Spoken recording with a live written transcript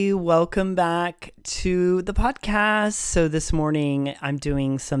Welcome back to the podcast. So this morning I'm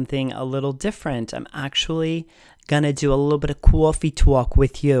doing something a little different. I'm actually gonna do a little bit of coffee talk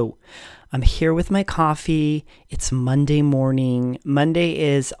with you. I'm here with my coffee. It's Monday morning. Monday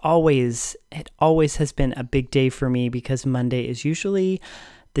is always has been a big day for me because Monday is usually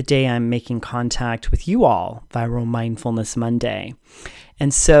the day I'm making contact with you all, Viral Mindfulness Monday.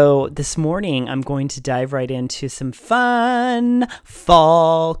 And so this morning, I'm going to dive right into some fun,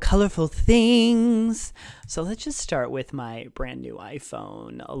 fall, colorful things. So let's just start with my brand new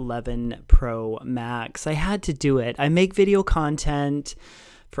iPhone 11 Pro Max. I had to do it. I make video content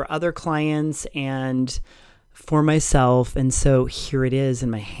for other clients and for myself. And so here it is in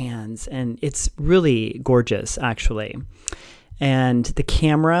my hands. And it's really gorgeous, actually. And the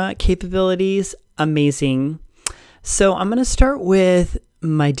camera capabilities, amazing. So I'm going to start with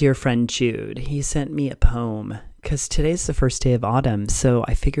my dear friend Jude. He sent me a poem because today's the first day of autumn, so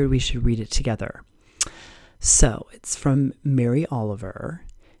I figured we should read it together. So it's from Mary Oliver,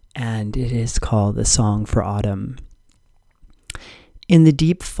 and it is called The Song for Autumn. In the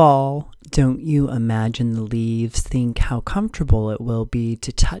deep fall, don't you imagine the leaves think how comfortable it will be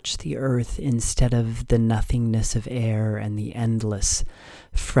to touch the earth instead of the nothingness of air and the endless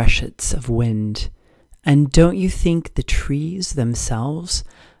freshets of wind? And don't you think the trees themselves,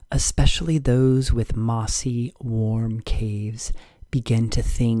 especially those with mossy, warm caves, begin to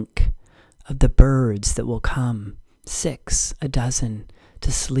think of the birds that will come, 6 a dozen,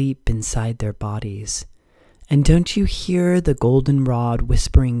 to sleep inside their bodies? And don't you hear the goldenrod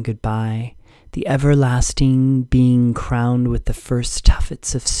whispering goodbye, the everlasting being crowned with the first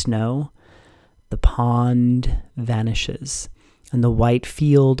tuffets of snow? The pond vanishes, and the white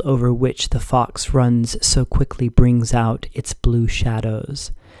field over which the fox runs so quickly brings out its blue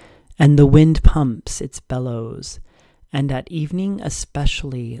shadows. And the wind pumps its bellows, and at evening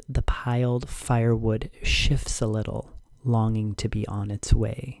especially the piled firewood shifts a little, longing to be on its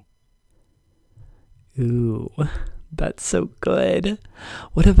way. Ooh, that's so good.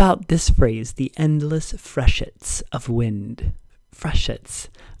 What about this phrase, the endless freshets of wind? Freshets.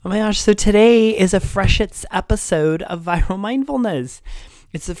 Oh my gosh, so today is a freshets episode of Viral Mindfulness.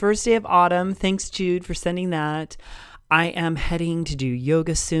 It's the first day of autumn. Thanks, Jude, for sending that. I am heading to do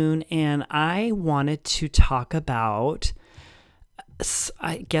yoga soon, and I wanted to talk about,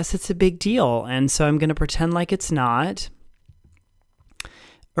 I guess it's a big deal, and so I'm going to pretend like it's not.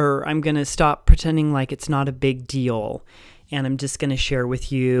 Or I'm going to stop pretending like it's not a big deal. And I'm just going to share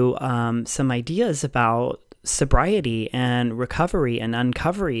with you some ideas about sobriety and recovery and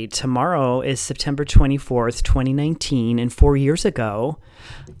uncovery. Tomorrow is September 24th, 2019. And 4 years ago,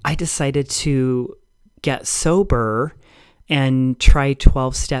 I decided to get sober and try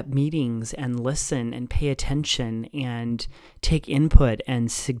 12-step meetings and listen and pay attention and take input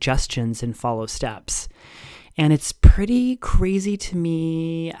and suggestions and follow steps. And it's pretty crazy to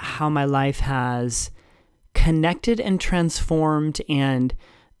me how my life has connected and transformed, and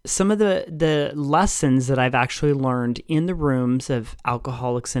some of the lessons that I've actually learned in the rooms of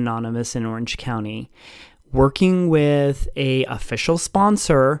Alcoholics Anonymous in Orange County, working with an official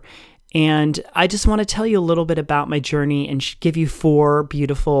sponsor. And I just want to tell you a little bit about my journey and give you 4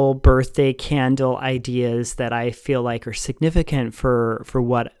 beautiful birthday candle ideas that I feel like are significant for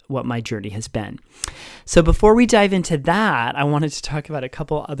what my journey has been. So before we dive into that, I wanted to talk about a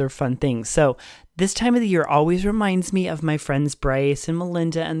couple other fun things. So this time of the year always reminds me of my friends Bryce and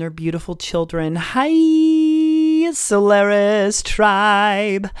Melinda and their beautiful children. Hi, Solaris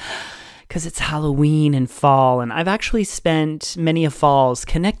Tribe! Because it's Halloween and fall, and I've actually spent many of falls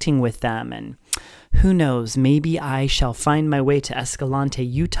connecting with them, and who knows, maybe I shall find my way to Escalante,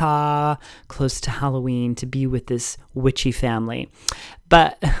 Utah, close to Halloween, to be with this witchy family.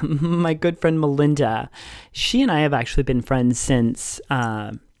 But my good friend Melinda, she and I have actually been friends since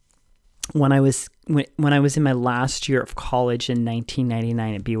when I was in my last year of college in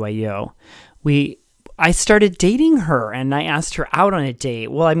 1999 at BYU. I started dating her, and I asked her out on a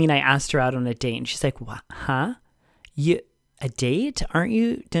date. Well, I asked her out on a date, and she's like, "What? Huh? A date?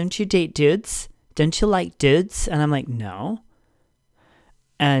 Don't you date dudes? Don't you like dudes?" And I'm like, "No."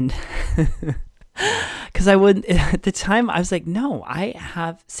 And because I wouldn't, at the time, I was like, "No, I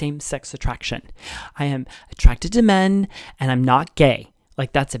have same-sex attraction. I am attracted to men, and I'm not gay.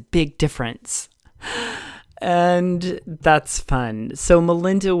 Like, that's a big difference." And that's fun. So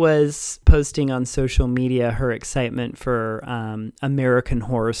Melinda was posting on social media her excitement for American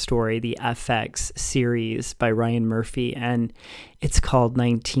Horror Story, the FX series by Ryan Murphy. And it's called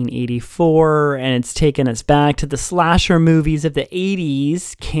 1984. And it's taken us back to the slasher movies of the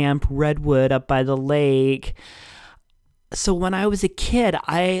 80s, Camp Redwood up by the lake. So when I was a kid,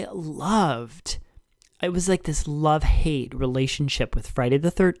 it was like this love-hate relationship with Friday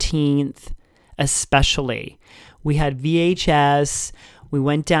the 13th, especially. We had VHS. We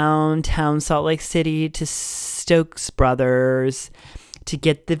went downtown Salt Lake City to Stokes Brothers to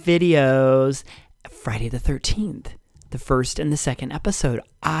get the videos. Friday the 13th, the first and the second episode.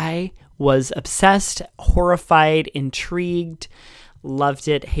 I was obsessed, horrified, intrigued, loved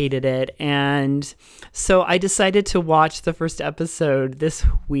it, hated it. And so I decided to watch the first episode this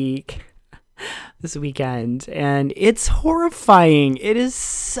weekend, and it's horrifying. It is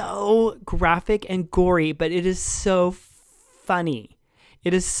so graphic and gory, but it is so funny.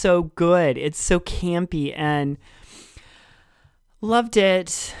 It is so good. It's so campy, and loved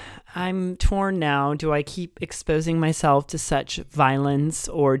it. I'm torn now. Do I keep exposing myself to such violence,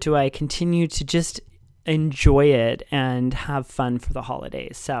 or do I continue to just enjoy it and have fun for the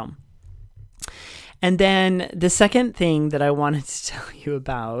holidays? So, and then the second thing that I wanted to tell you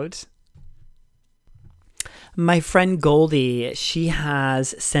about, my friend Goldie, she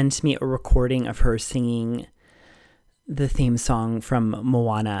has sent me a recording of her singing the theme song from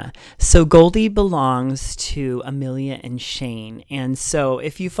Moana. So Goldie belongs to Amelia and Shane. And so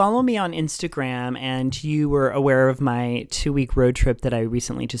if you follow me on Instagram and you were aware of my 2-week road trip that I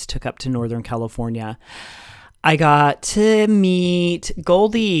recently just took up to Northern California, I got to meet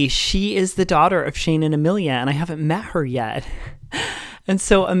Goldie. She is the daughter of Shane and Amelia, and I haven't met her yet. And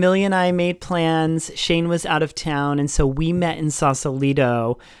so Amelia and I made plans. Shane was out of town, and so we met in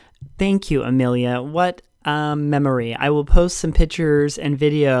Sausalito. Thank you, Amelia. What memory. I will post some pictures and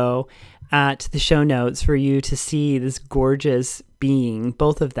video at the show notes for you to see this gorgeous being,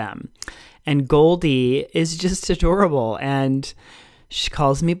 both of them. And Goldie is just adorable, and she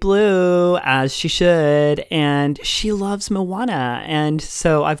calls me Blue, as she should, and she loves Moana. And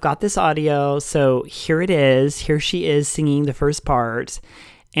so I've got this audio, so here it is. Here she is singing the first part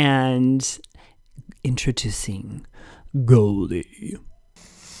and introducing Goldie.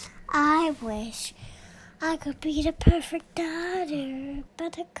 I wish I could be the perfect daughter,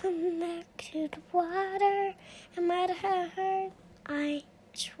 but I come back to the water. No matter how hard I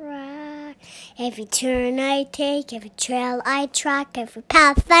try, every turn I take, every trail I track, every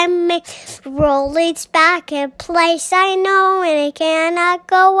path I make, the road leads back a place I know, and I cannot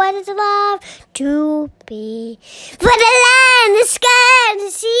go. What is love to be? For the land, the sky, and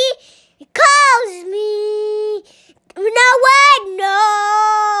the sea, it calls me. No one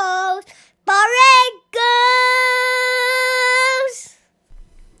knows. Goes.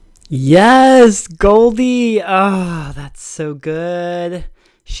 Yes, Goldie. Oh, that's so good.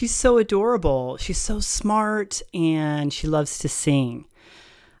 She's so adorable. She's so smart, and she loves to sing.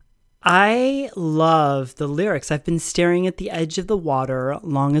 I love the lyrics. I've been staring at the edge of the water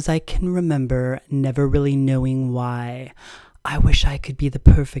long as I can remember, never really knowing why. I wish I could be the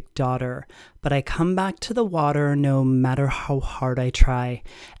perfect daughter, but I come back to the water no matter how hard I try.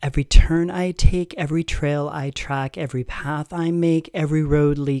 Every turn I take, every trail I track, every path I make, every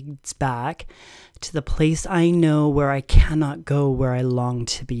road leads back to the place I know where I cannot go, where I long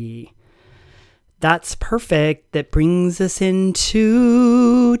to be. That's perfect. That brings us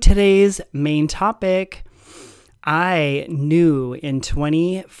into today's main topic. I knew in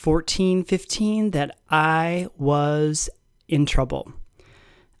 2014-15 that I was in trouble.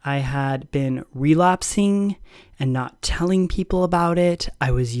 I had been relapsing and not telling people about it.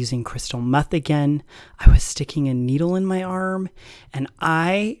 I was using crystal meth again. I was sticking a needle in my arm. And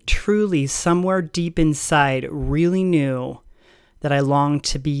I truly, somewhere deep inside, really knew that I longed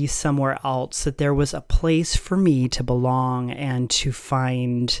to be somewhere else, that there was a place for me to belong and to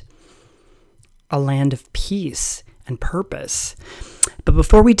find a land of peace and purpose. But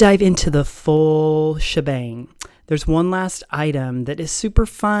before we dive into the full shebang, there's one last item that is super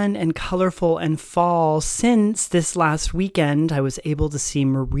fun and colorful and fall. Since this last weekend, I was able to see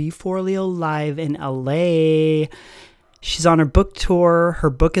Marie Forleo live in LA. She's on her book tour. Her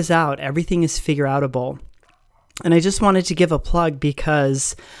book is out. Everything is figure-outable. And I just wanted to give a plug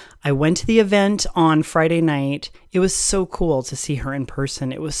because I went to the event on Friday night. It was so cool to see her in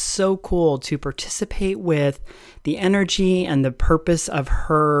person. It was so cool to participate with the energy and the purpose of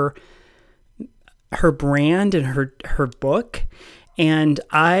her brand and her book. And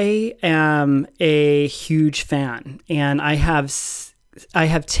I am a huge fan, and I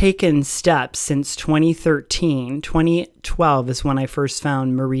have taken steps since 2013. 2012 is when I first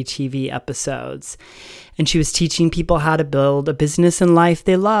found Marie TV episodes, and she was teaching people how to build a business and life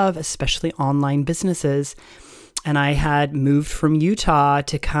they love, especially online businesses. And I had moved from Utah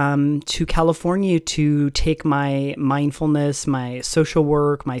to come to California to take my mindfulness, my social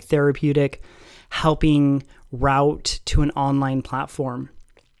work, my therapeutic, helping route to an online platform.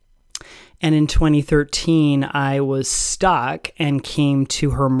 And in 2013, I was stuck and came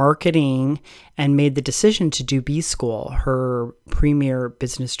to her marketing and made the decision to do B-School, her premier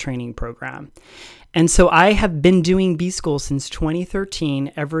business training program. And so I have been doing B-School since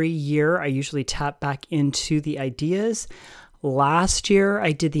 2013. Every year, I usually tap back into the ideas. Last year,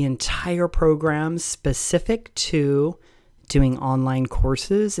 I did the entire program specific to doing online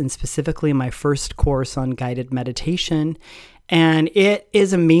courses, and specifically my first course on guided meditation. And it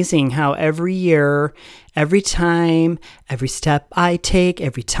is amazing how every year, every time, every step I take,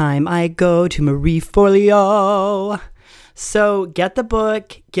 every time I go to Marie Forleo. So get the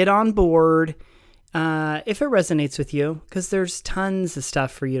book, get on board if it resonates with you, because there's tons of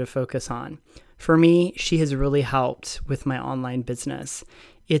stuff for you to focus on. For me, she has really helped with my online business.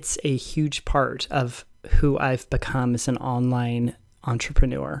 It's a huge part of who I've become as an online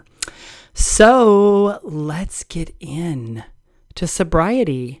entrepreneur. So let's get in to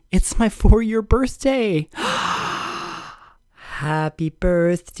sobriety. It's my 4-year birthday. Happy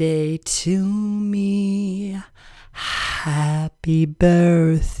birthday to me. Happy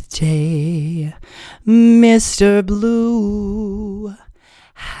birthday, Mr. Blue.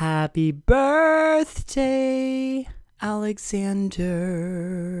 Happy birthday,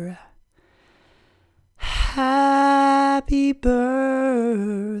 Alexander. Happy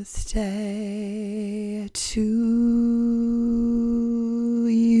birthday to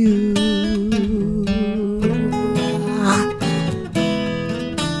you.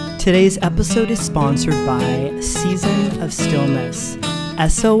 Today's episode is sponsored by Season of Stillness,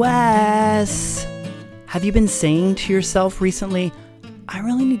 SOS. Have you been saying to yourself recently, I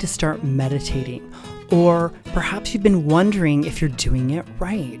really need to start meditating? Or perhaps you've been wondering if you're doing it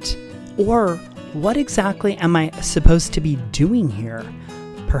right. Or what exactly am I supposed to be doing here?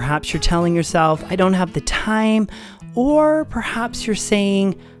 Perhaps you're telling yourself, I don't have the time. Or perhaps you're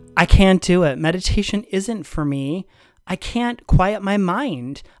saying, I can't do it. Meditation isn't for me. I can't quiet my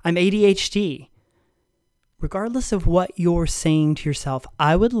mind. I'm ADHD. Regardless of what you're saying to yourself,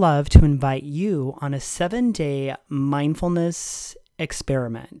 I would love to invite you on a 7-day mindfulness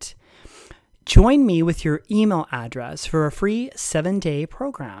experiment. Join me with your email address for a free 7-day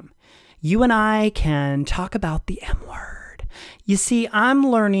program. You and I can talk about the M word. You see, I'm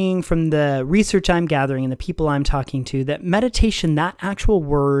learning from the research I'm gathering and the people I'm talking to that meditation, that actual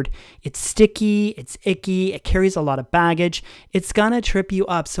word, it's sticky, it's icky, it carries a lot of baggage. It's going to trip you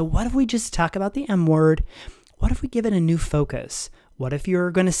up. So what if we just talk about the M word? What if we give it a new focus? What if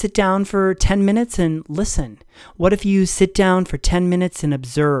you're going to sit down for 10 minutes and listen? What if you sit down for 10 minutes and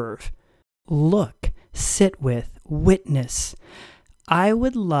observe, look, sit with, witness? I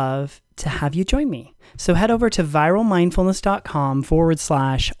would love to have you join me. So head over to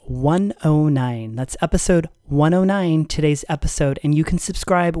viralmindfulness.com/109. That's episode 109, today's episode, and you can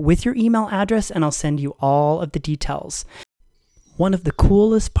subscribe with your email address and I'll send you all of the details. One of the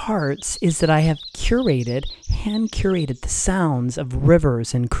coolest parts is that I have hand-curated the sounds of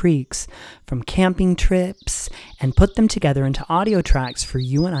rivers and creeks from camping trips and put them together into audio tracks for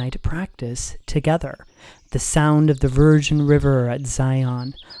you and I to practice together. The sound of the Virgin River at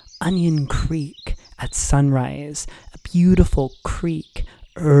Zion, Onion Creek at sunrise, a beautiful creek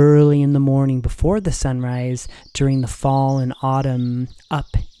early in the morning before the sunrise during the fall and autumn up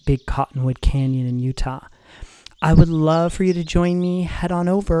Big Cottonwood Canyon in Utah. I would love for you to join me. Head on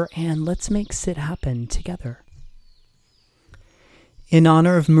over and let's make sit happen together. In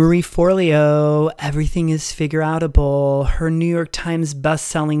honor of Marie Forleo, Everything is Figure-Outable, her New York Times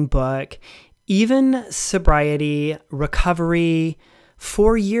best-selling book, even sobriety, recovery,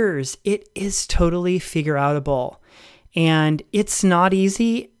 4 years, it is totally figure-outable. And it's not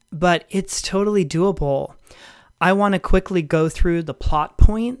easy, but it's totally doable. I want to quickly go through the plot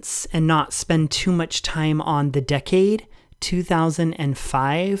points and not spend too much time on the decade,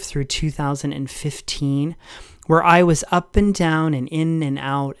 2005 through 2015, where I was up and down and in and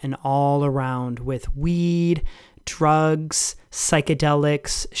out and all around with weed, drugs,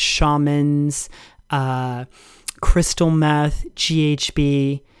 psychedelics, shamans, crystal meth,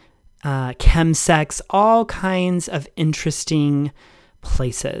 GHB, chemsex, all kinds of interesting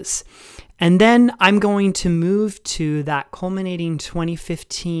places. And then I'm going to move to that culminating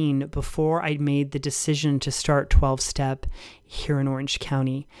 2015 before I made the decision to start 12-Step here in Orange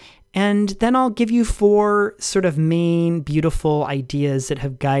County. And then I'll give you 4 sort of main beautiful ideas that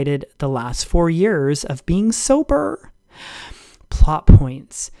have guided the last 4 years of being sober. Plot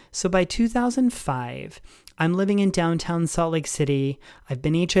points. So by 2005, I'm living in downtown Salt Lake City. I've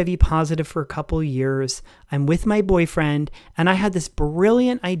been HIV positive for a couple years. I'm with my boyfriend, and I had this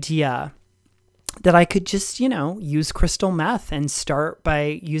brilliant idea that I could just, use crystal meth and start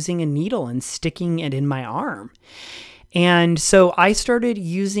by using a needle and sticking it in my arm. And so I started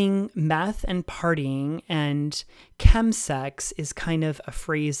using meth and partying, and chemsex is kind of a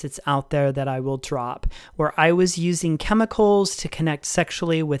phrase that's out there that I will drop, where I was using chemicals to connect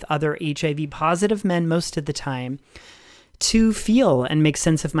sexually with other HIV positive men most of the time to feel and make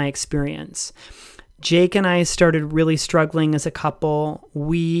sense of my experience. Jake and I started really struggling as a couple.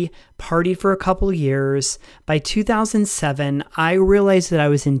 We partied for a couple years. By 2007, I realized that I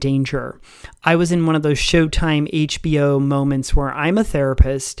was in danger. I was in one of those Showtime HBO moments where I'm a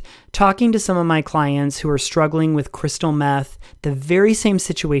therapist talking to some of my clients who are struggling with crystal meth, the very same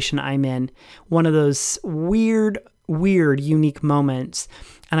situation I'm in, one of those weird, unique moments.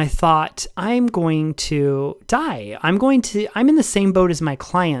 And I thought, I'm going to die. I'm in the same boat as my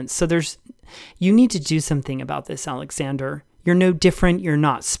clients. So you need to do something about this, Alexander. You're no different. You're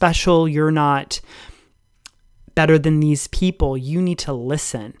not special. You're not better than these people. You need to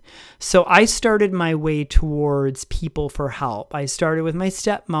listen. So I started my way towards people for help. I started with my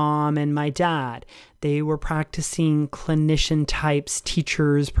stepmom and my dad. They were practicing clinician types,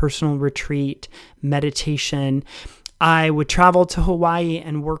 teachers, personal retreat, meditation. I would travel to Hawaii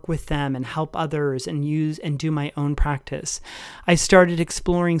and work with them and help others and use and do my own practice. I started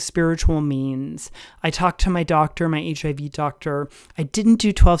exploring spiritual means. I talked to my doctor, my HIV doctor. I didn't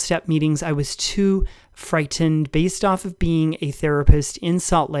do 12-step meetings. I was too frightened based off of being a therapist in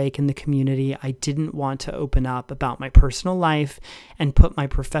Salt Lake in the community. I didn't want to open up about my personal life and put my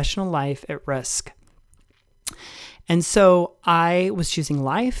professional life at risk. And so I was choosing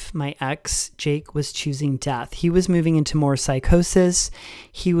life. My ex, Jake, was choosing death. He was moving into more psychosis.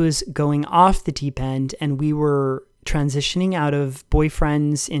 He was going off the deep end, and we were transitioning out of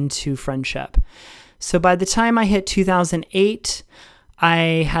boyfriends into friendship. So by the time I hit 2008, I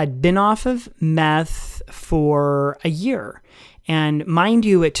had been off of meth for a year. And mind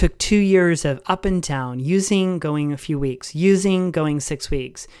you, it took 2 years of up and down, using, going a few weeks, using, going 6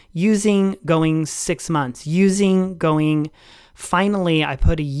 weeks, using, going 6 months, using, going. Finally, I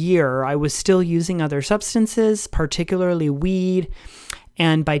put a year. I was still using other substances, particularly weed.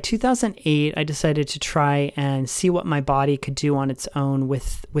 And by 2008, I decided to try and see what my body could do on its own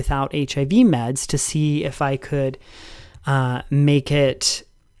without HIV meds to see if I could make it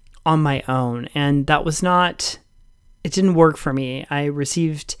on my own. And that was not... It didn't work for me. I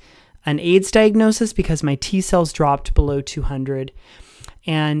received an AIDS diagnosis because my T cells dropped below 200.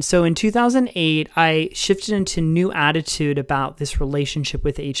 And so in 2008, I shifted into new attitude about this relationship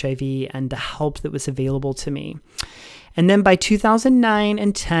with HIV and the help that was available to me. And then by 2009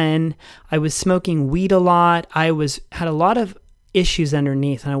 and 10, I was smoking weed a lot. Had a lot of issues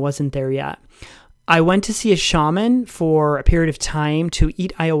underneath, and I wasn't there yet. I went to see a shaman for a period of time to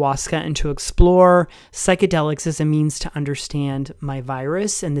eat ayahuasca and to explore psychedelics as a means to understand my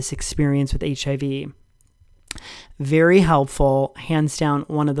virus and this experience with HIV. Very helpful, hands down,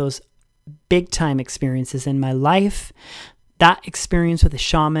 one of those big time experiences in my life. That experience with a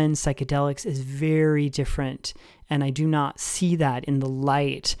shaman, psychedelics, is very different. And I do not see that in the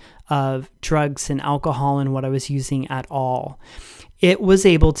light of drugs and alcohol and what I was using at all. It was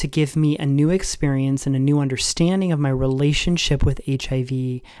able to give me a new experience and a new understanding of my relationship with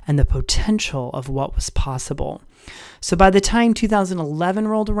HIV and the potential of what was possible. So by the time 2011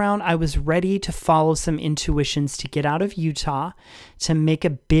 rolled around, I was ready to follow some intuitions to get out of Utah, to make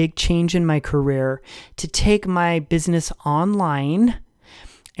a big change in my career, to take my business online,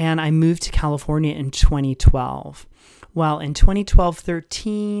 and I moved to California in 2012. Well, in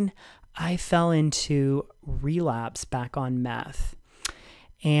 2012-13, I fell into relapse back on meth.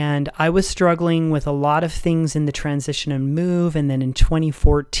 And I was struggling with a lot of things in the transition and move. And then in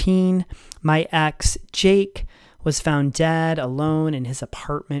 2014, my ex, Jake, was found dead alone in his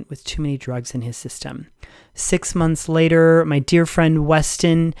apartment with too many drugs in his system. 6 months later, my dear friend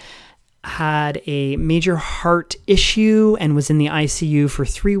Weston had a major heart issue and was in the ICU for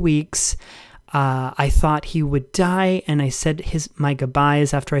 3 weeks. I thought he would die, and I said my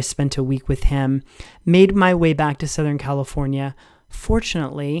goodbyes after I spent a week with him, made my way back to Southern California.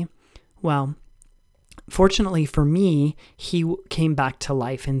 Fortunately for me, he came back to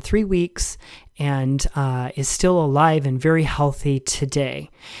life in 3 weeks and is still alive and very healthy today.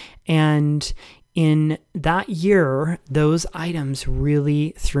 And in that year, those items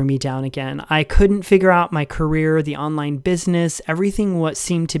really threw me down again. I couldn't figure out my career, the online business, everything what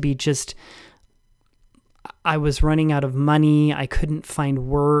seemed to be just... I was running out of money. I couldn't find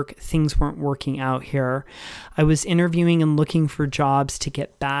work. Things weren't working out here. I was interviewing and looking for jobs to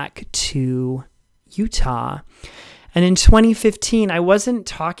get back to Utah. And in 2015, I wasn't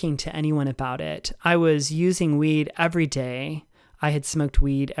talking to anyone about it. I was using weed every day. I had smoked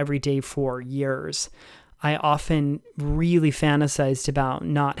weed every day for years. I often really fantasized about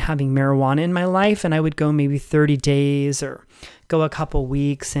not having marijuana in my life, and I would go maybe 30 days or go a couple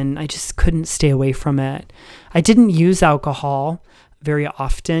weeks, and I just couldn't stay away from it. I didn't use alcohol very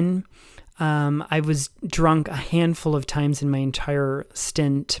often. I was drunk a handful of times in my entire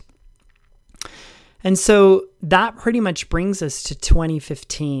stint. And so that pretty much brings us to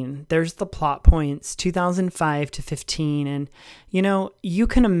 2015. There's the plot points, 2005 to 15. And, you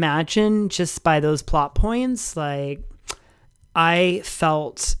can imagine just by those plot points, like I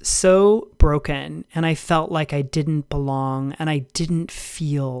felt so broken and I felt like I didn't belong and I didn't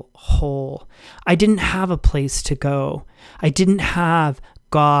feel whole. I didn't have a place to go. I didn't have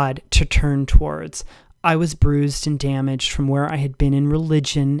God to turn towards. I was bruised and damaged from where I had been in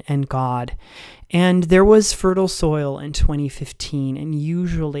religion and God. And there was fertile soil in 2015, and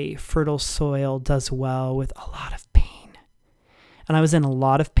usually fertile soil does well with a lot of pain. And I was in a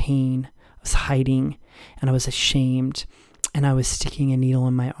lot of pain. I was hiding, and I was ashamed, and I was sticking a needle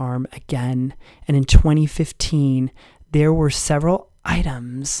in my arm again. And in 2015, there were several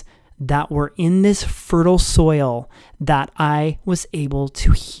items that were in this fertile soil that I was able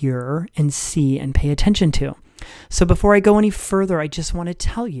to hear and see and pay attention to. So before I go any further, I just want to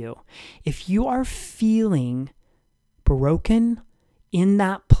tell you, if you are feeling broken in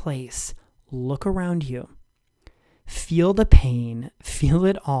that place, look around you. Feel the pain, feel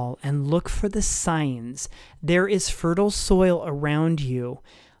it all, and look for the signs. There is fertile soil around you.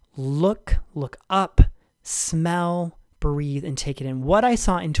 Look up, smell, breathe, and take it in. What I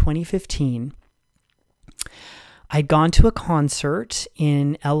saw in 2015, I'd gone to a concert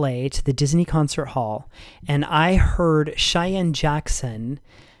in LA to the Disney Concert Hall, and I heard Cheyenne Jackson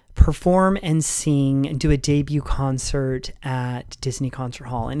perform and sing and do a debut concert at Disney Concert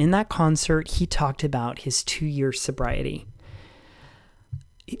Hall. And in that concert, he talked about his 2-year sobriety,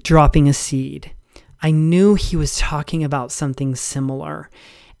 dropping a seed. I knew he was talking about something similar,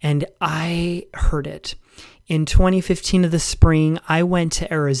 and I heard it. In 2015 of the spring, I went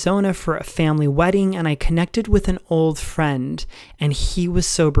to Arizona for a family wedding, and I connected with an old friend, and he was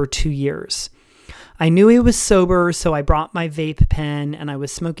sober 2 years. I knew he was sober, so I brought my vape pen, and I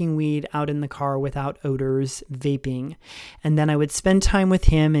was smoking weed out in the car without odors, vaping. And then I would spend time with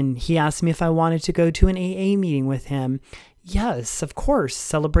him, and he asked me if I wanted to go to an AA meeting with him. Yes, of course.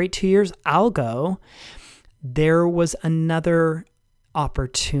 Celebrate 2 years, I'll go. There was another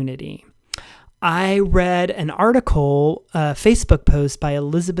opportunity. I read an article, a Facebook post by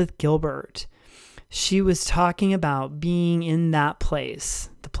Elizabeth Gilbert. She was talking about being in that place,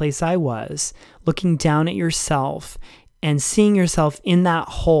 the place I was, looking down at yourself and seeing yourself in that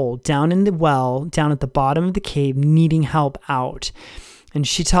hole, down in the well, down at the bottom of the cave, needing help out. And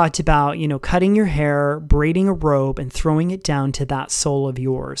she talked about, cutting your hair, braiding a robe, and throwing it down to that soul of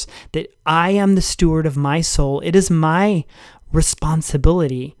yours, that I am the steward of my soul. It is my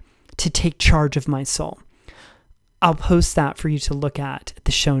responsibility to take charge of my soul. I'll post that for you to look at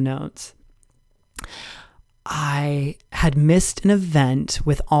the show notes. I had missed an event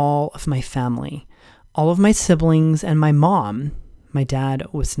with all of my family, all of my siblings and my mom. My dad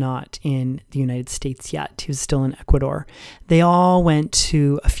was not in the United States yet. He was still in Ecuador. They all went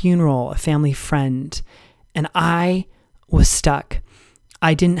to a funeral, a family friend, and I was stuck.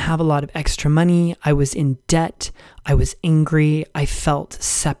 I didn't have a lot of extra money. I was in debt. I was angry. I felt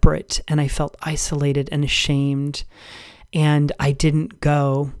separate, and I felt isolated and ashamed. And I didn't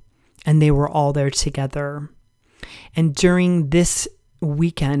go, and they were all there together. And during this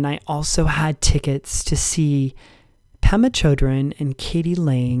weekend, I also had tickets to see Pema Chodron and Katie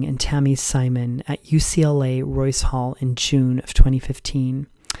Lang and Tammy Simon at UCLA Royce Hall in June of 2015.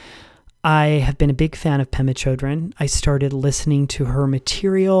 I have been a big fan of Pema Chodron. I started listening to her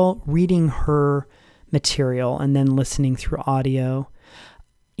material, reading her material, and then listening through audio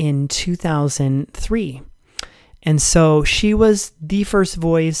in 2003. And so she was the first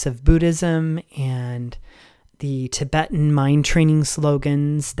voice of Buddhism and the Tibetan mind training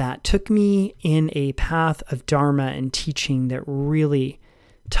slogans that took me in a path of Dharma and teaching that really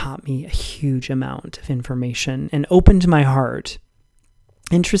taught me a huge amount of information and opened my heart.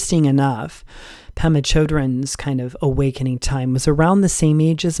 Interesting enough, Pema Chodron's kind of awakening time was around the same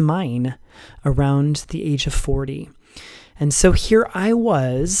age as mine, around the age of 40. And so here I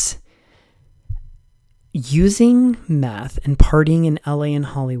was using meth and partying in LA and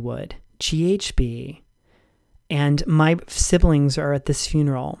Hollywood, GHB, and my siblings are at this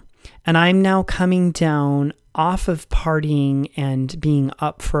funeral. And I'm now coming down off of partying and being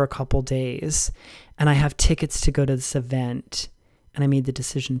up for a couple days. and I have tickets to go to this event, and I made the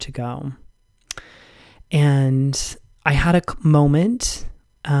decision to go. And I had a moment,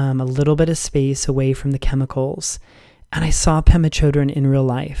 a little bit of space away from the chemicals, and I saw Pema Chodron in real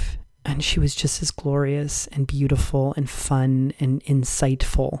life, and she was just as glorious and beautiful and fun and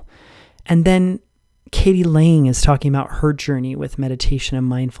insightful. And then Katie Lang is talking about her journey with meditation and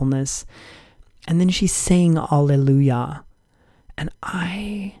mindfulness, and then she sang Alleluia, and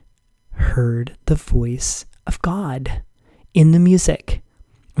I heard the voice of God in the music,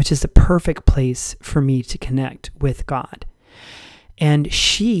 which is the perfect place for me to connect with God. And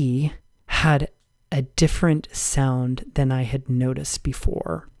she had a different sound than I had noticed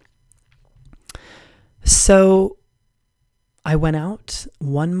before. So I went out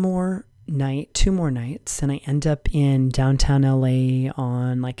one more night, 2 more nights, and I end up in downtown LA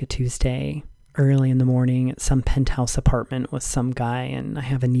on like a Tuesday, early in the morning at some penthouse apartment with some guy, and I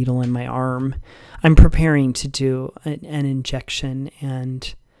have a needle in my arm. I'm preparing to do an injection,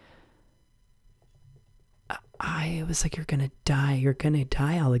 and I was like, you're going to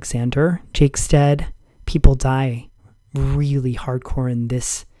die, Alexander. Jake's dead. People die really hardcore in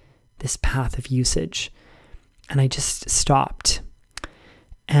this path of usage. And I just stopped,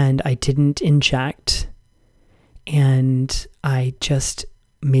 and I didn't inject, and I just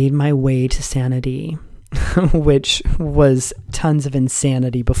made my way to sanity, which was tons of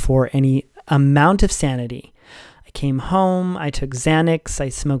insanity before any amount of sanity. I came home, I took Xanax, I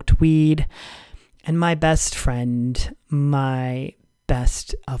smoked weed, and my best friend, my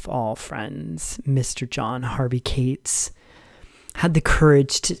best of all friends, Mr. John Harvey Cates, had the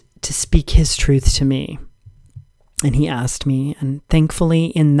courage to speak his truth to me. And he asked me, and thankfully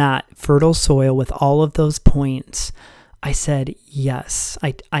in that fertile soil with all of those points, I said yes.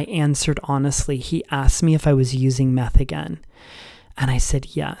 I answered honestly. He asked me if I was using meth again. And I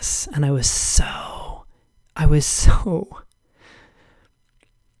said yes. And I was so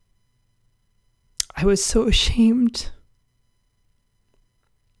ashamed.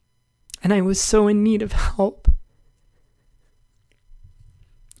 And I was so in need of help.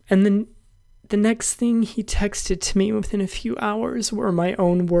 And then the next thing he texted to me within a few hours were my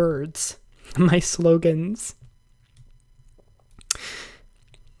own words, my slogans.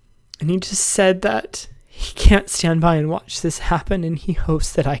 And he just said that he can't stand by and watch this happen, and he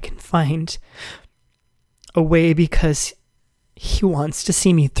hopes that I can find a way because he wants to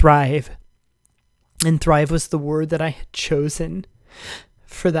see me thrive. And thrive was the word that I had chosen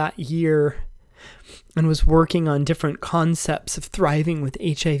for that year, and was working on different concepts of thriving with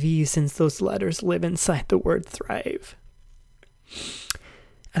HIV, since those letters live inside the word thrive.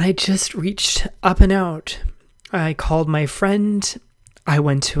 And I just reached up and out. I called my friend. I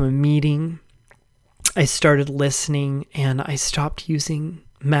went to a meeting. I started listening, and I stopped using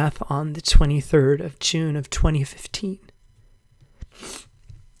meth on the 23rd of June of 2015.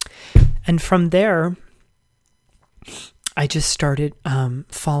 And from there, I just started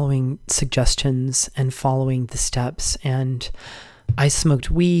following suggestions and following the steps, and I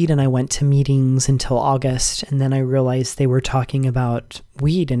smoked weed, and I went to meetings until August, and then I realized they were talking about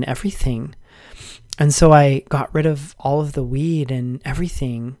weed and everything. And so I got rid of all of the weed and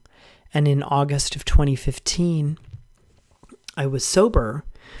everything, and in August of 2015, I was sober.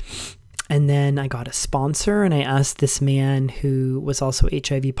 And then I got a sponsor, and I asked this man who was also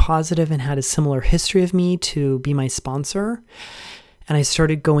HIV positive and had a similar history of me to be my sponsor. And I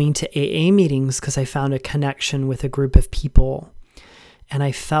started going to AA meetings because I found a connection with a group of people. And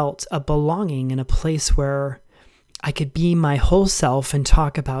I felt a belonging in a place where I could be my whole self and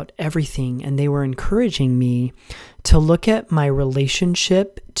talk about everything. And they were encouraging me to look at my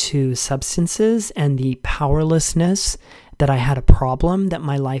relationship to substances and the powerlessness that I had a problem, that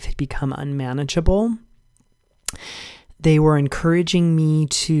my life had become unmanageable. They were encouraging me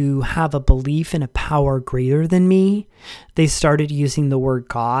to have a belief in a power greater than me. They started using the word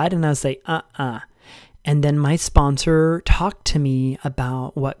God, and I was like, And then my sponsor talked to me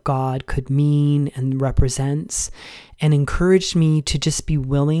about what God could mean and represents, and encouraged me to just be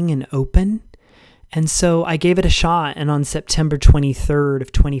willing and open. And so I gave it a shot, and on September 23rd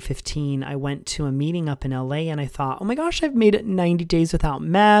of 2015, I went to a meeting up in LA, and I thought, oh my gosh, I've made it 90 days without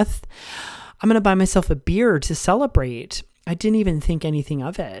meth. I'm going to buy myself a beer to celebrate. I didn't even think anything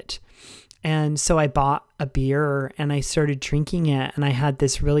of it. And so I bought a beer, and I started drinking it, and I had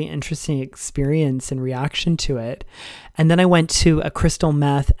this really interesting experience and reaction to it. And then I went to a Crystal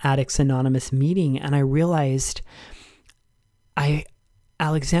Meth Addicts Anonymous meeting, and I realized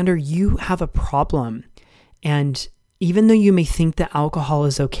Alexander, you have a problem, and even though you may think that alcohol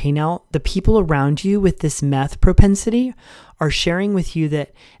is okay now, the people around you with this meth propensity are sharing with you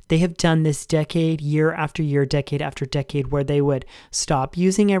that they have done this decade, year after year, decade after decade, where they would stop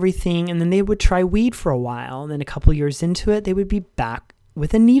using everything and then they would try weed for a while. And then a couple years into it, they would be back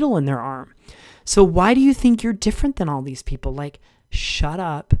with a needle in their arm. So why do you think you're different than all these people? Like, shut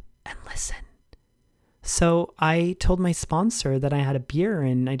up and listen. So I told my sponsor that I had a beer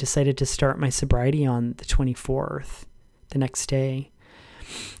and I decided to start my sobriety on the 24th, the next day.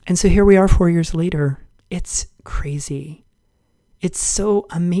 And so here we are 4 years later. It's crazy. It's so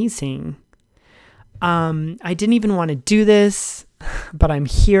amazing. I didn't even want to do this, but I'm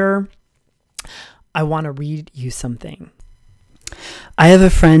here. I want to read you something. I have a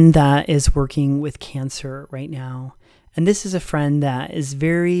friend that is working with cancer right now. And this is a friend that is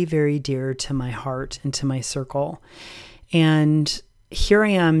very, very dear to my heart and to my circle. And here I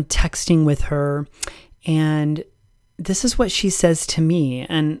am texting with her, and this is what she says to me.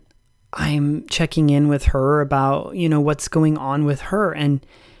 And I'm checking in with her about, what's going on with her. And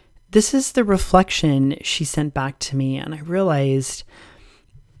this is the reflection she sent back to me. And I realized,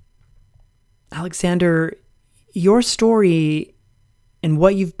 Alexander, your story and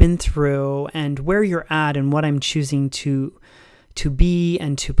what you've been through and where you're at and what I'm choosing to be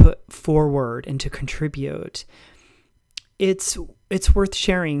and to put forward and to contribute, it's worth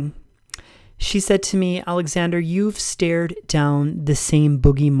sharing. She said to me, Alexander, you've stared down the same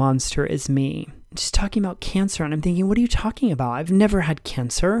boogie monster as me. She's talking about cancer. And I'm thinking, what are you talking about? I've never had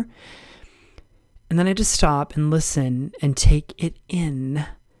cancer. And then I just stop and listen and take it in.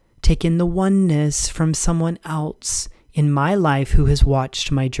 Take in the oneness from someone else in my life who has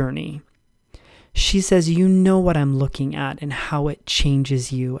watched my journey. She says, you know what I'm looking at and how it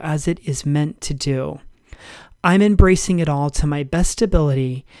changes you as it is meant to do. I'm embracing it all to my best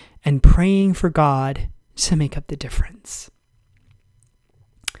ability and praying for God to make up the difference.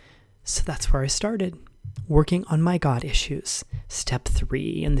 So that's where I started, working on my God issues. Step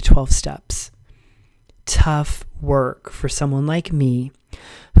 3 in the 12 steps. Tough work for someone like me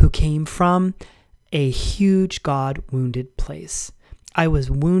who came from a huge God-wounded place. I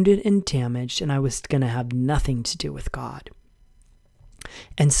was wounded and damaged, and I was going to have nothing to do with God.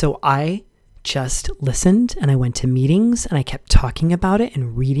 And so I just listened, and I went to meetings, and I kept talking about it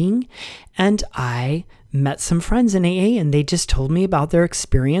and reading, and I met some friends in AA, and they just told me about their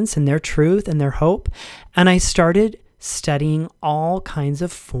experience and their truth and their hope, and I started studying all kinds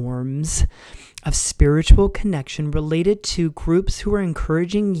of forms of spiritual connection related to groups who are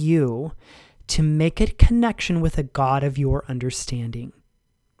encouraging you to make a connection with a God of your understanding.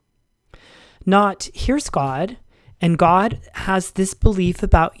 Not, here's God, and God has this belief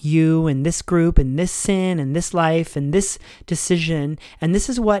about you and this group and this sin and this life and this decision, and this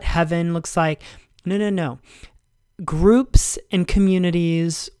is what heaven looks like. No. Groups and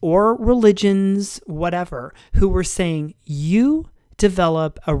communities or religions, whatever, who were saying, you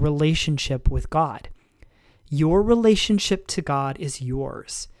develop a relationship with God. Your relationship to God is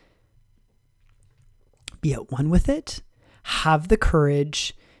yours. Be at one with it, have the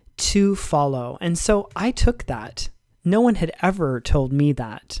courage to follow. And so I took that. No one had ever told me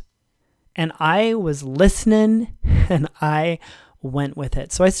that. And I was listening and I went with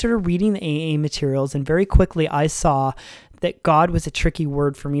it. So I started reading the AA materials, and very quickly I saw that God was a tricky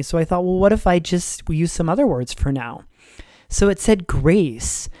word for me. So I thought, well, what if I just use some other words for now? So it said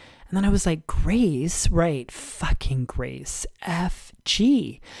grace. And then I was like, grace? Right, fucking grace.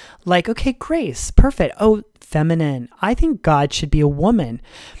 FG. Like, okay, grace. Perfect. Oh, feminine. I think God should be a woman.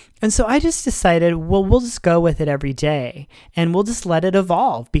 And so I just decided, well, we'll just go with it every day and we'll just let it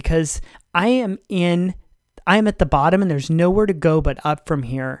evolve, because I am at the bottom and there's nowhere to go but up from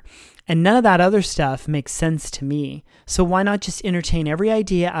here. And none of that other stuff makes sense to me. So why not just entertain every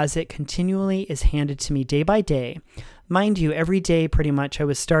idea as it continually is handed to me day by day? Mind you, every day pretty much I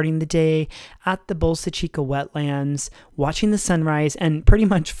was starting the day at the Bolsa Chica wetlands, watching the sunrise, and pretty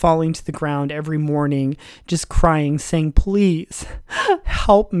much falling to the ground every morning, just crying, saying, please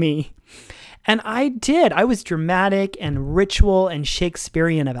help me. And I did. I was dramatic and ritual and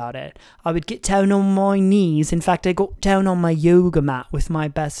Shakespearean about it. I would get down on my knees. In fact, I got down on my yoga mat with my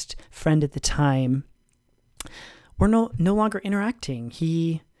best friend at the time. We're no longer interacting.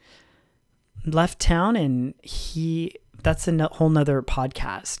 He left town, and that's a whole nother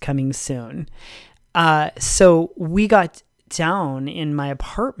podcast coming soon. So we got down in my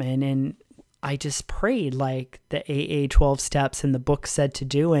apartment, and I just prayed like the AA 12 steps in the book said to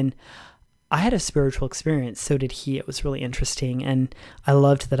do. And I had a spiritual experience. So did he. It was really interesting. And I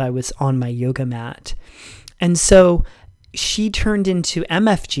loved that I was on my yoga mat. And so she turned into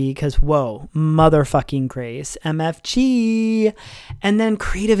MFG because, whoa, motherfucking grace, MFG. And then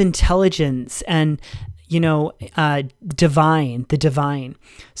creative intelligence and, divine, the divine.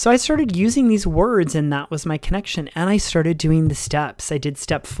 So I started using these words, and that was my connection. And I started doing the steps. I did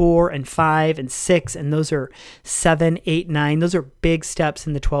step 4 and 5 and 6, and those are 7, 8, 9. Those are big steps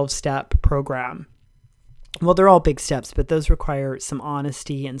in the 12-step program. Well, they're all big steps, but those require some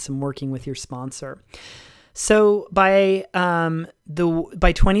honesty and some working with your sponsor. So by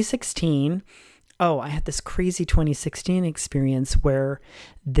 2016, I had this crazy 2016 experience where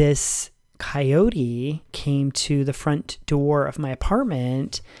this coyote came to the front door of my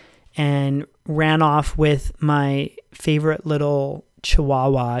apartment and ran off with my favorite little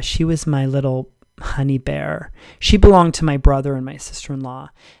chihuahua. She was my little honey bear. She belonged to my brother and my sister-in-law,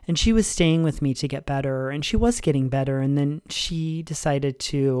 and she was staying with me to get better, and she was getting better. And then she decided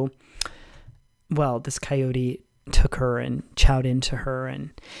to, this coyote took her and chowed into her,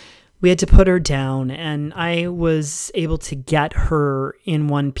 and we had to put her down. And I was able to get her in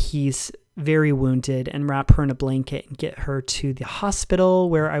one piece, very wounded, and wrap her in a blanket and get her to the hospital,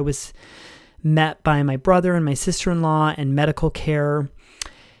 where I was met by my brother and my sister-in-law and medical care.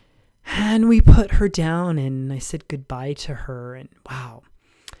 And we put her down, and I said goodbye to her. And wow,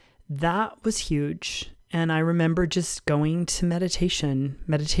 that was huge. And I remember just going to meditation.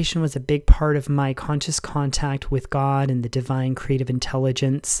 Meditation was a big part of my conscious contact with God and the divine creative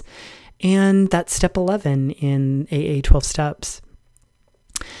intelligence. And that's step 11 in AA 12 steps.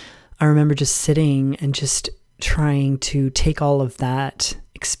 I remember just sitting and just trying to take all of that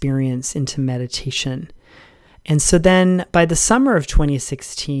experience into meditation. And so then by the summer of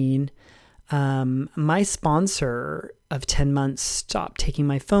 2016, my sponsor of 10 months stopped taking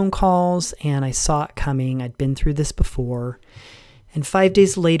my phone calls, and I saw it coming. I'd been through this before. And 5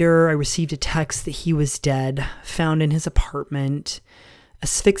 days later, I received a text that he was dead, found in his apartment,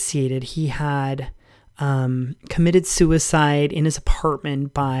 asphyxiated. He had committed suicide in his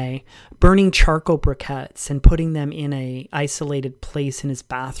apartment by burning charcoal briquettes and putting them in a isolated place in his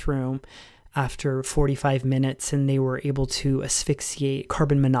bathroom after 45 minutes, and they were able to asphyxiate,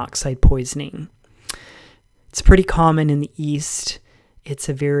 carbon monoxide poisoning. It's pretty common in the East. It's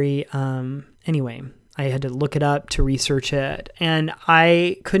a very, anyway, I had to look it up to research it, and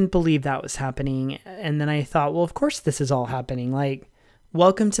I couldn't believe that was happening. And then I thought, well, of course this is all happening. Like,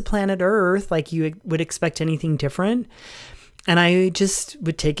 welcome to planet Earth. Like, you would expect anything different. And I just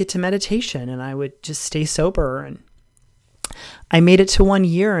would take it to meditation, and I would just stay sober. And I made it to 1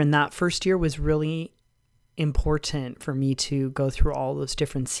 year, and that first year was really important for me to go through all those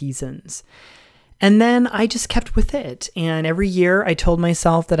different seasons. And then I just kept with it. And every year I told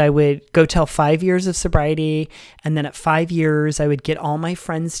myself that I would go till 5 years of sobriety. And then at 5 years, I would get all my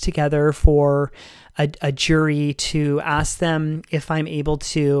friends together for a jury to ask them if I'm able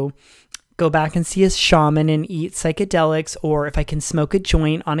to go back and see a shaman and eat psychedelics, or if I can smoke a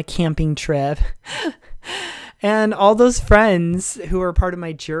joint on a camping trip. And all those friends who are part of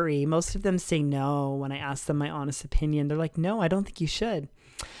my jury, most of them say no when I ask them my honest opinion. They're like, no, I don't think you should.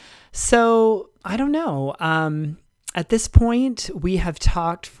 So I don't know. At this point, we have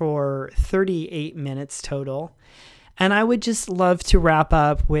talked for 38 minutes total. And I would just love to wrap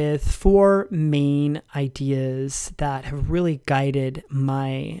up with 4 main ideas that have really guided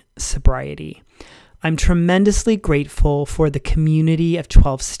my sobriety. I'm tremendously grateful for the community of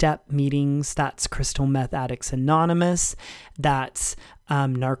 12-step meetings. That's Crystal Meth Addicts Anonymous. That's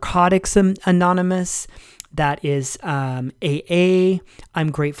Narcotics Anonymous. That is AA. I'm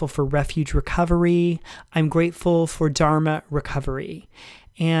grateful for Refuge Recovery. I'm grateful for Dharma Recovery.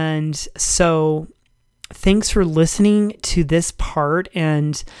 And so thanks for listening to this part.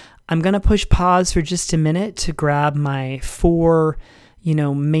 And I'm going to push pause for just a minute to grab my 4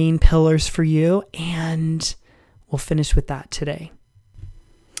 main pillars for you, and we'll finish with that today.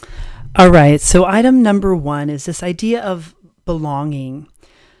 All right, so item number 1 is this idea of belonging.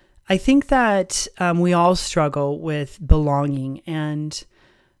 I think that we all struggle with belonging, and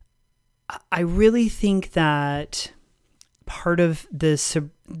I really think that part of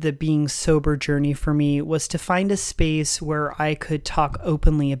the being sober journey for me was to find a space where I could talk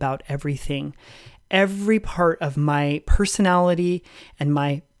openly about everything. Every part of my personality and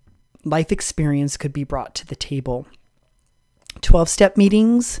my life experience could be brought to the table. 12-step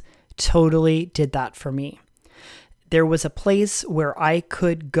meetings totally did that for me. There was a place where I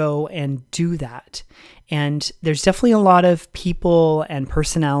could go and do that. And there's definitely a lot of people and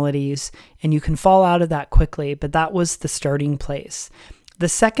personalities, and you can fall out of that quickly, but that was the starting place. The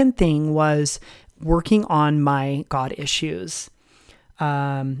second thing was working on my God issues.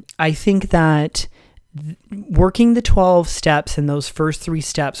 I think that Working the 12 steps and those first 3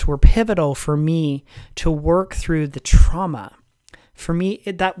 steps were pivotal for me to work through the trauma. For me,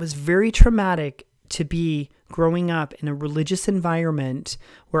 that was very traumatic to be growing up in a religious environment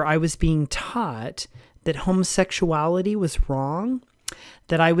where I was being taught that homosexuality was wrong,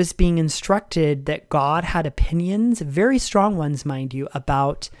 that I was being instructed that God had opinions, very strong ones, mind you,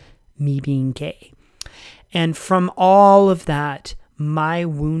 about me being gay. And from all of that, my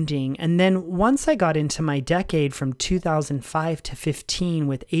wounding, and then once I got into my decade from 2005 to 15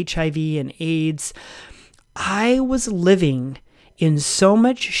 with HIV and AIDS, I was living in so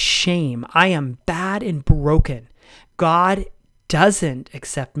much shame. I am bad and broken. God doesn't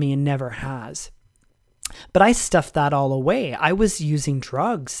accept me and never has. But I stuffed that all away. I was using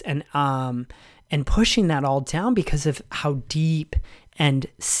drugs and pushing that all down because of how deep and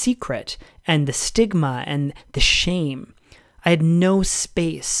secret and the stigma and the shame. I had no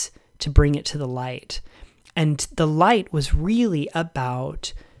space to bring it to the light. And the light was really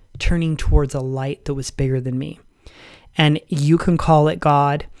about turning towards a light that was bigger than me. And you can call it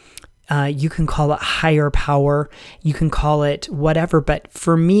God. You can call it higher power. You can call it whatever. But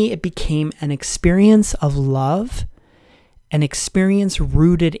for me, it became an experience of love, an experience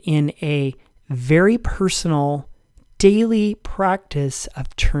rooted in a very personal daily practice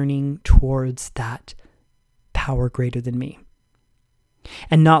of turning towards that power greater than me.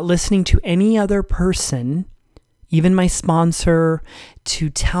 And not listening to any other person, even my sponsor, to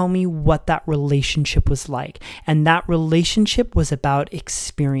tell me what that relationship was like. And that relationship was about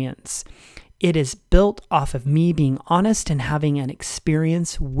experience. It is built off of me being honest and having an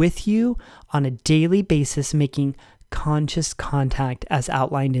experience with you on a daily basis, making conscious contact as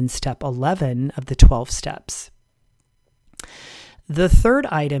outlined in step 11 of the 12 steps. The third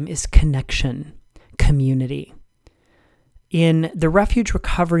item is connection, community. In the Refuge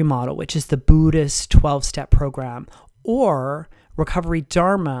Recovery Model, which is the Buddhist 12-step program, or Recovery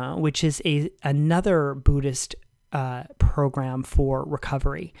Dharma, which is another Buddhist program for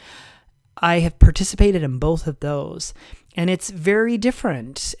recovery, I have participated in both of those, and it's very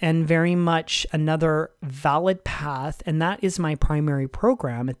different and very much another valid path, and that is my primary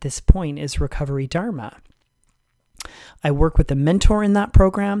program at this point is Recovery Dharma. I work with a mentor in that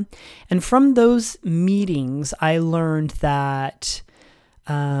program. And from those meetings, I learned that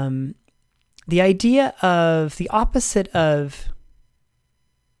the idea of the opposite of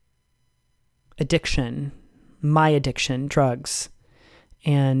addiction, my addiction, drugs,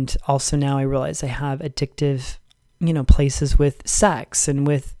 and also now I realize I have addictive, places with sex and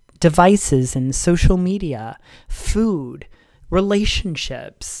with devices and social media, food,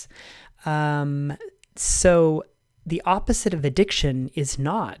 relationships. So the opposite of addiction is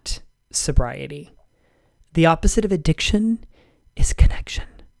not sobriety. The opposite of addiction is connection.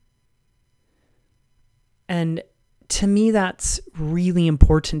 And to me, that's really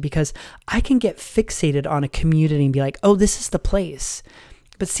important because I can get fixated on a community and be like, oh, this is the place.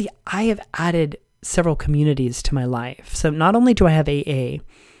 But see, I have added several communities to my life. So not only do I have AA,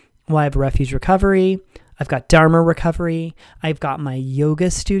 well, I have Refuge Recovery, I've got Dharma Recovery. I've got my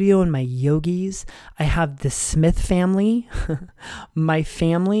yoga studio and my yogis. I have the Smith family. My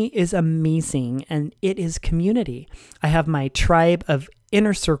family is amazing and it is community. I have my tribe of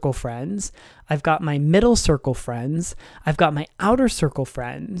inner circle friends. I've got my middle circle friends. I've got my outer circle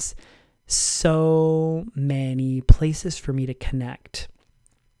friends. So many places for me to connect.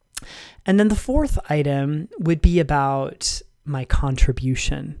 And then the fourth item would be about my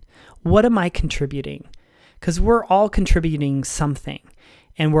contribution. What am I contributing? Because we're all contributing something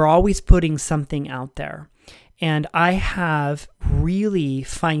and we're always putting something out there. And I have really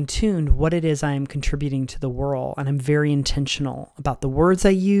fine-tuned what it is I am contributing to the world. And I'm very intentional about the words I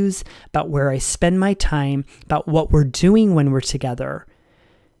use, about where I spend my time, about what we're doing when we're together,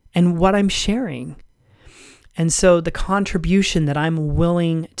 and what I'm sharing. And so the contribution that I'm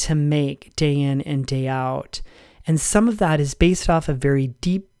willing to make day in and day out, and some of that is based off a very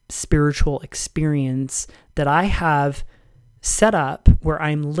deep spiritual experience that I have set up where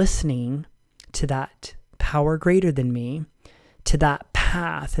I'm listening to that power greater than me, to that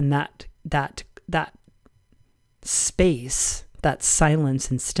path and that space, that silence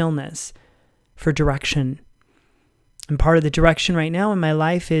and stillness for direction. And part of the direction right now in my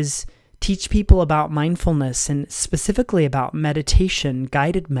life is teach people about mindfulness and specifically about meditation,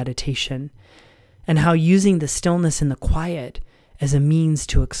 guided meditation, and how using the stillness and the quiet as a means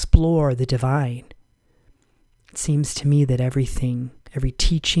to explore the divine. It seems to me that everything, every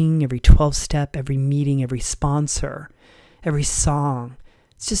teaching, every 12-step, every meeting, every sponsor, every song,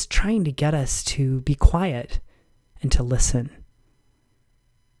 it's just trying to get us to be quiet and to listen.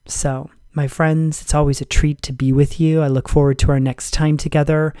 So My friends, it's always a treat to be with you. I look forward to our next time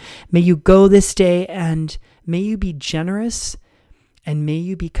together. May you go this day and may you be generous and may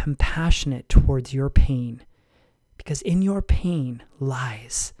you be compassionate towards your pain, because in your pain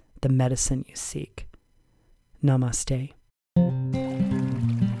lies the medicine you seek. Namaste.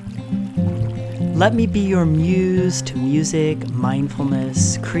 Let me be your muse to music,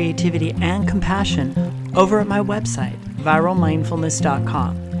 mindfulness, creativity, and compassion over at my website,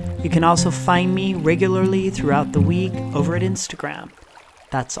 viralmindfulness.com. You can also find me regularly throughout the week over at Instagram.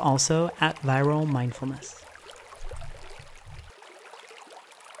 That's also at Viral Mindfulness.